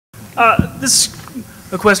This is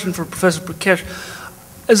a question for Professor Prakash.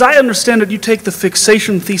 As I understand it, you take the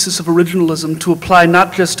fixation thesis of originalism to apply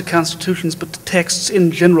not just to constitutions, but to texts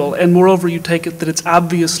in general, and moreover, you take it that it's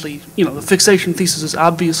obviously, the fixation thesis is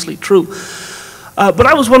obviously true. But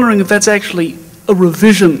I was wondering if that's actually a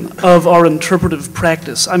revision of our interpretive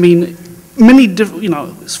practice. I mean, many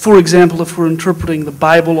different, for example, if we're interpreting the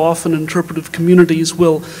Bible, often interpretive communities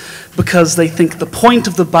will, because they think the point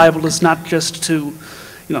of the Bible is not just to,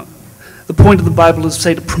 the point of the Bible is,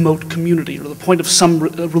 say, to promote community, or the point of some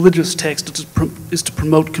religious text is to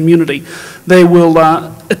promote community. They will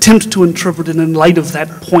attempt to interpret it in light of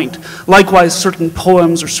that point. Likewise, certain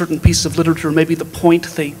poems or certain pieces of literature, maybe the point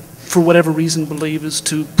they, for whatever reason, believe is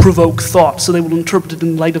to provoke thought, so they will interpret it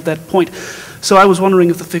in light of that point. So I was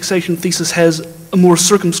wondering if the fixation thesis has a more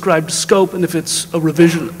circumscribed scope, and if it's a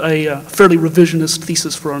fairly revisionist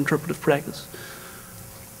thesis for our interpretive practice.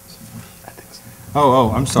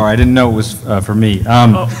 Oh, I'm sorry. I didn't know it was for me.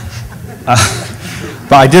 But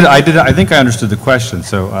I think I understood the question,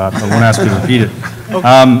 so I won't ask you to repeat it.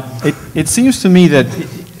 Okay. It seems to me that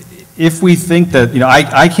if we think that,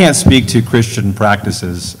 I can't speak to Christian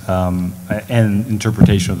practices and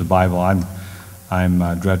interpretation of the Bible.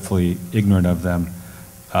 I'm dreadfully ignorant of them.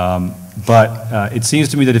 But it seems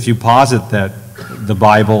to me that if you posit that the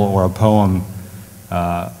Bible or a poem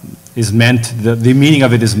is meant, the meaning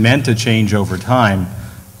of it is meant to change over time,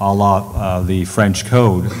 a la the French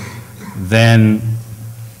Code, then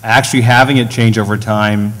actually having it change over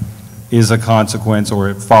time is a consequence, or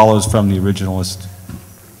it follows from the originalist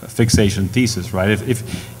fixation thesis, right?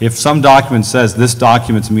 If some document says this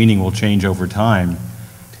document's meaning will change over time,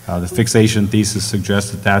 the fixation thesis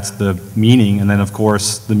suggests that that's the meaning, and then of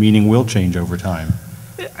course the meaning will change over time.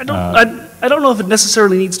 I don't know if it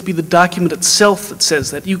necessarily needs to be the document itself that says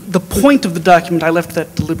that. The point of the document, I left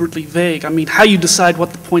that deliberately vague. I mean, how you decide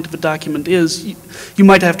what the point of a document is, you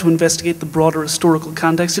might have to investigate the broader historical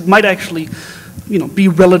context. It might actually, be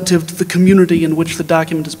relative to the community in which the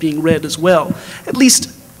document is being read as well. At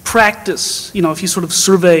least practice, if you sort of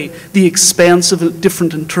survey the expanse of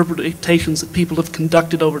different interpretations that people have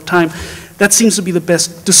conducted over time, that seems to be the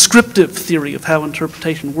best descriptive theory of how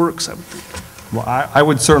interpretation works, I would think. Well, I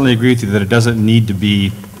would certainly agree with you that it doesn't need to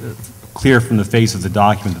be clear from the face of the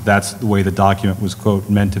document that that's the way the document was, quote,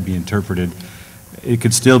 meant to be interpreted. It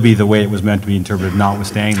could still be the way it was meant to be interpreted,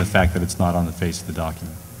 notwithstanding the fact that it's not on the face of the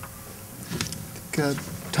document.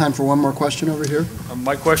 Time for one more question over here.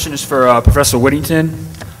 My question is for Professor Whittington.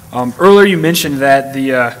 Earlier you mentioned that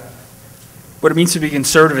what it means to be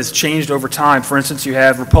conservative has changed over time. For instance, you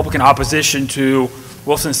have Republican opposition to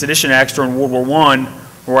Wilson's Sedition Acts during World War I,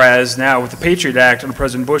 whereas now with the Patriot Act under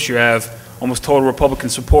President Bush, you have almost total Republican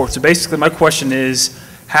support. So basically my question is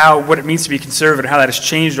what it means to be conservative, how that has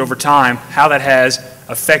changed over time, how that has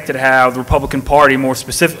affected how the Republican Party, more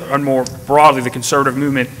specific, or more broadly the conservative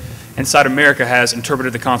movement inside America, has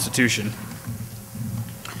interpreted the Constitution.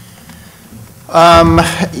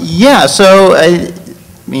 Yeah, so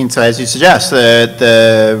so as you suggest,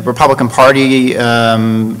 the Republican Party,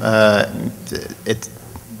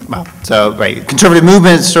 conservative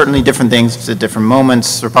movements, certainly different things at different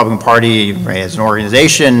moments. The Republican Party, as an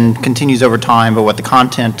organization, continues over time, but what the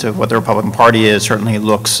content of what the Republican Party is certainly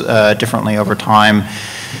looks differently over time.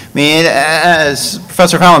 I mean, as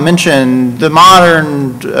Professor Fallon mentioned, the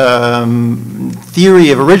modern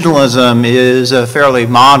theory of originalism is a fairly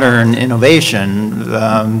modern innovation.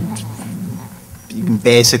 You can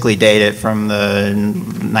basically date it from the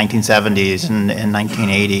 1970s and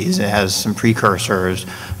 1980s. It has some precursors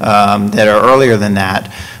that are earlier than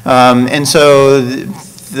that. And so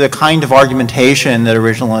the kind of argumentation that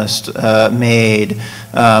originalists made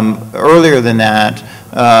earlier than that,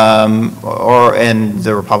 and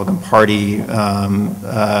the Republican Party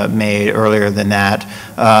made earlier than that,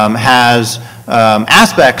 has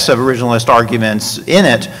aspects of originalist arguments in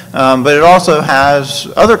it, but it also has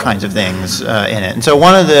other kinds of things in it. And so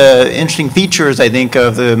one of the interesting features, I think,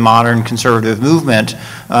 of the modern conservative movement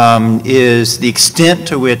is the extent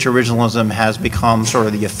to which originalism has become sort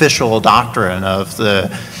of the official doctrine of the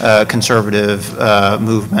conservative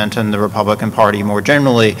movement and the Republican Party more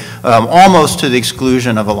generally, almost to the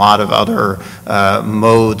exclusion of a lot of other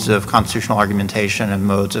modes of constitutional argumentation and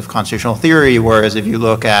modes of constitutional theory, whereas if you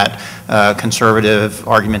look at conservative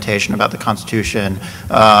argumentation about the Constitution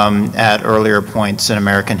at earlier points in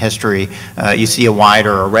American history, you see a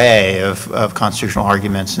wider array of constitutional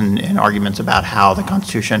arguments and arguments about how the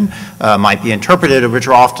Constitution might be interpreted, which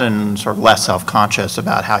are often sort of less self-conscious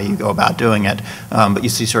about how you go about doing it. But you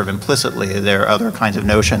see sort of implicitly there are other kinds of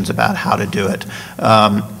notions about how to do it.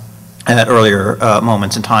 at earlier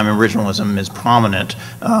moments in time. Originalism is prominent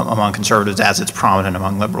among conservatives as it's prominent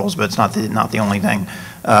among liberals, but it's not the only thing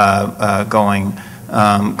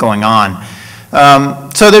going on.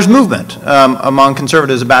 So there's movement among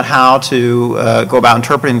conservatives about how to go about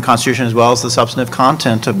interpreting the Constitution, as well as the substantive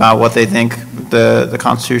content about what they think the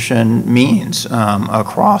Constitution means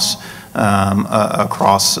across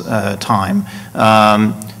time.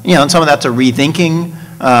 And some of that's a rethinking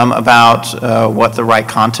about what the right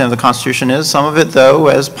content of the Constitution is. Some of it, though,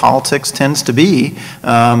 as politics tends to be,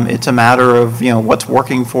 it's a matter of what's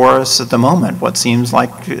working for us at the moment, what seems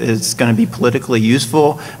like is going to be politically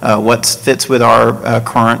useful, what fits with our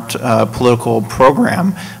current political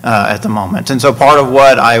program at the moment. And so part of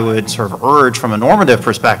what I would sort of urge from a normative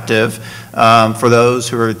perspective for those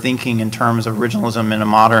who are thinking in terms of originalism in a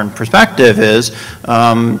modern perspective is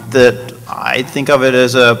that I think of it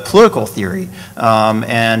as a political theory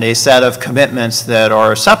and a set of commitments that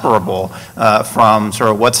are separable from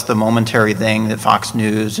sort of what's the momentary thing that Fox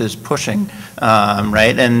News is pushing,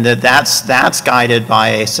 right? And that's guided by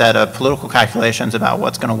a set of political calculations about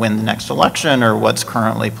what's going to win the next election, or what's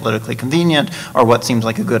currently politically convenient, or what seems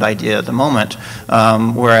like a good idea at the moment.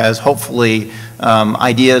 Whereas hopefully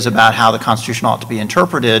ideas about how the Constitution ought to be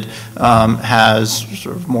interpreted has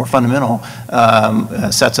sort of more fundamental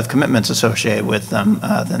sets of commitments associated with them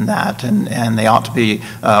than that, and they ought to be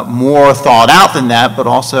more thought out than that, but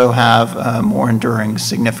also have more enduring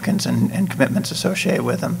significance and commitments associated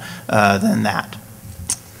with them than that.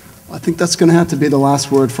 I think that's going to have to be the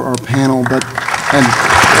last word for our panel, but and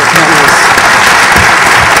our panelists.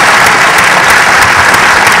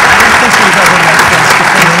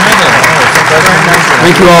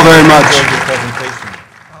 Thank you all very much.